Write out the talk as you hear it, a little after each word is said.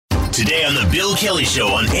Today on the Bill Kelly Show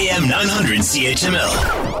on AM 900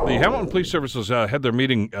 CHML. The Hamilton Police Services had their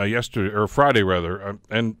meeting Friday,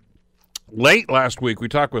 and late last week we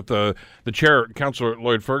talked with the chair, Councillor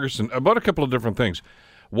Lloyd Ferguson, about a couple of different things.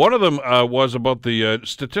 One of them was about the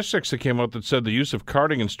statistics that came out that said the use of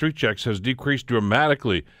carding and street checks has decreased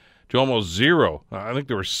dramatically to almost zero. I think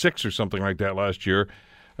there were 6 or something like that last year,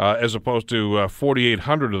 as opposed to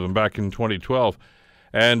 4,800 of them back in 2012.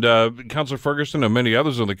 And Councillor Ferguson and many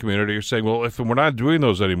others in the community are saying, well, if we're not doing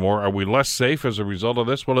those anymore, are we less safe as a result of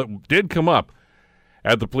this? Well, it did come up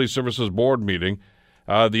at the Police Services Board meeting.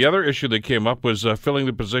 The other issue that came up was filling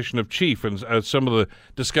the position of chief and some of the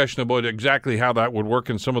discussion about exactly how that would work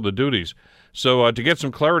in some of the duties. So to get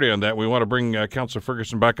some clarity on that, we want to bring Councillor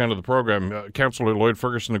Ferguson back onto the program. Councillor Lloyd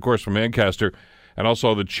Ferguson, of course, from Ancaster, and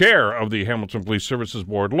also the chair of the Hamilton Police Services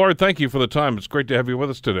Board. Lloyd, thank you for the time. It's great to have you with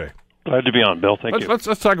us today. Glad to be on, Bill. Thank you. Let's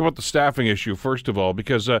talk about the staffing issue first of all,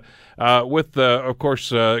 because with, of course,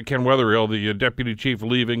 Ken Wetherill, the deputy chief,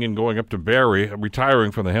 leaving and going up to Barrie,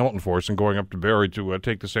 retiring from the Hamilton force and going up to Barrie to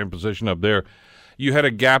take the same position up there, you had a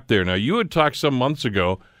gap there. Now, you had talked some months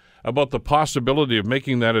ago about the possibility of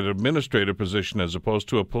making that an administrative position as opposed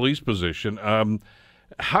to a police position.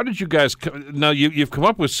 How did you guys now? You've come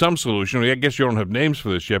up with some solution. I guess you don't have names for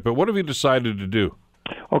this yet, but what have you decided to do?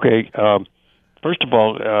 Okay. First of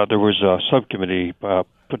all, there was a subcommittee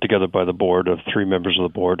put together by the board of 3 members of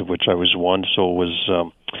the board, of which I was one. So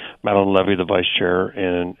was Madeline Levy, the vice chair,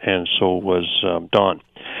 and so was Don.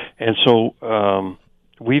 And so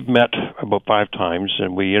we've met about 5 times,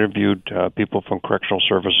 and we interviewed people from correctional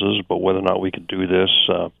services about whether or not we could do this.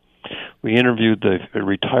 We interviewed the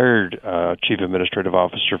retired chief administrative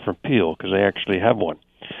officer from Peel, because they actually have one.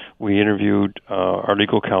 We interviewed our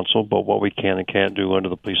legal counsel about what we can and can't do under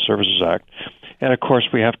the Police Services Act. And, of course,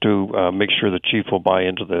 we have to make sure the chief will buy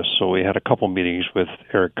into this. So we had a couple meetings with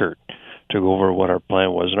Eric Gert to go over what our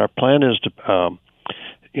plan was. And our plan is to,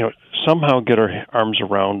 somehow get our arms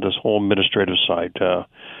around this whole administrative side.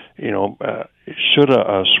 Should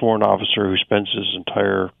a sworn officer who spends his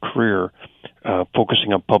entire career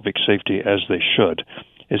focusing on public safety, as they should,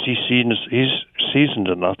 is he's seasoned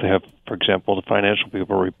enough to have, for example, the financial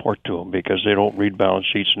people report to him because they don't read balance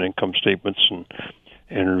sheets and income statements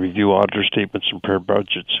and review auditor statements and prepare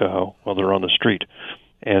budgets while they're on the street.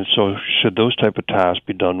 And so should those type of tasks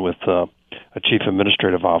be done with a chief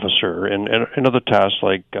administrative officer and other tasks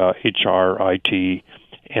like HR, IT,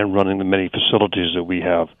 and running the many facilities that we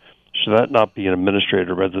have? Should that not be an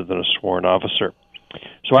administrator rather than a sworn officer?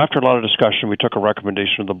 So after a lot of discussion, we took a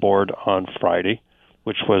recommendation of the board on Friday,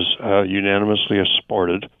 which was unanimously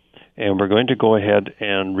supported. And we're going to go ahead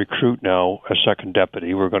and recruit now a second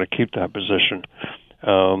deputy. We're going to keep that position.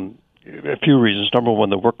 A few reasons. Number one,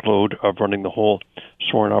 the workload of running the whole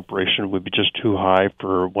sworn operation would be just too high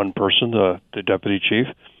for one person, the deputy chief,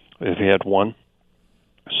 if he had one.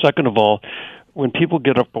 Second of all, when people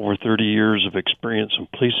get up over 30 years of experience in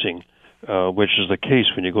policing, which is the case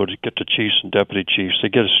when you get to chiefs and deputy chiefs, they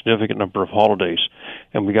get a significant number of holidays,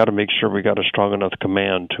 and we got to make sure we got a strong enough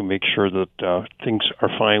command to make sure that things are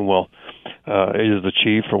fine while either the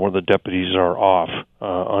chief or one of the deputies are off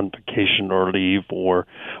on vacation or leave or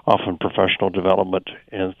off on professional development.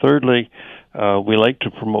 And thirdly, we like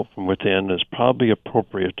to promote from within. It's probably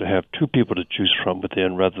appropriate to have 2 people to choose from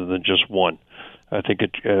within rather than just one. I think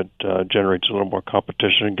it generates a little more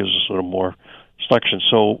competition and gives us a little more selection.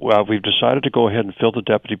 So we've decided to go ahead and fill the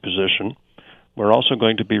deputy position. We're also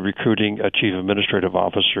going to be recruiting a chief administrative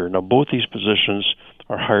officer. Now, both these positions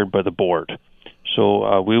are hired by the board.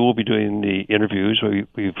 So we will be doing the interviews.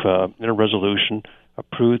 We've in a resolution,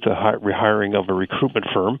 approved the rehiring of a recruitment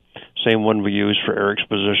firm, same one we used for Eric's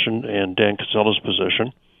position and Dan Casella's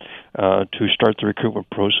position, to start the recruitment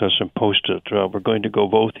process and post it. We're going to go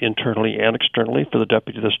both internally and externally for the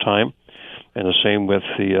deputy this time, and the same with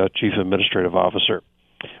the chief administrative officer.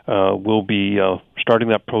 We'll be starting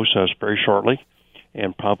that process very shortly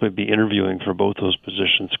and probably be interviewing for both those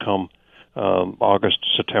positions come August,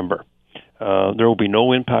 September. There will be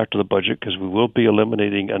no impact to the budget because we will be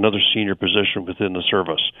eliminating another senior position within the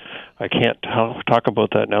service. I can't talk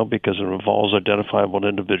about that now because it involves identifiable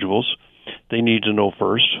individuals. They need to know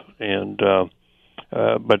first,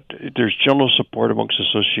 but there's general support amongst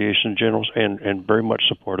association generals and very much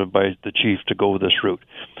supported by the chief to go this route.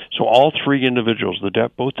 So all 3 individuals,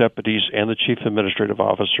 both deputies and the chief administrative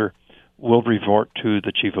officer, will report to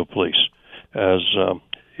the chief of police. As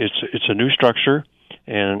it's a new structure.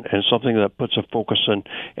 And something that puts a focus on,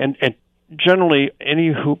 and generally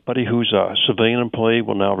anybody who's a civilian employee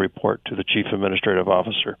will now report to the chief administrative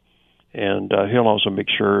officer, and he'll also make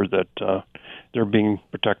sure that they're being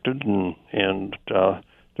protected and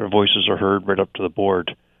their voices are heard right up to the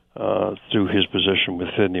board through his position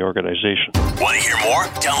within the organization. Want to hear more?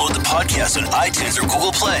 Download the podcast on iTunes or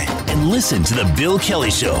Google Play and listen to The Bill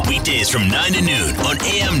Kelly Show weekdays from 9 to noon on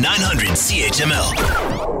AM 900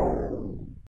 CHML.